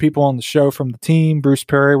and different people on the show from the team. Bruce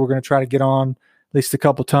Perry, we're going to try to get on at least a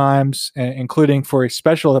couple times, including for a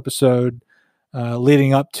special episode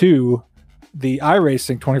leading up to the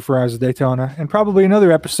iRacing 24 Hours of Daytona, and probably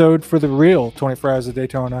another episode for the real 24 Hours of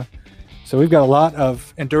Daytona. So we've got a lot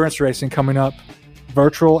of endurance racing coming up,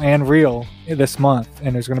 virtual and real, this month,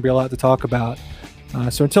 and there's going to be a lot to talk about.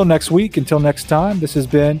 So until next week, until next time, this has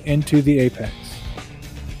been Into the Apex.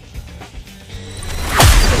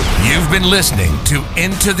 You've been listening to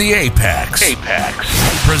Into the Apex.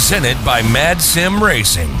 Presented by Mad Sim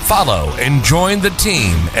Racing. Follow and join the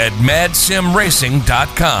team at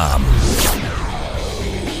madsimracing.com.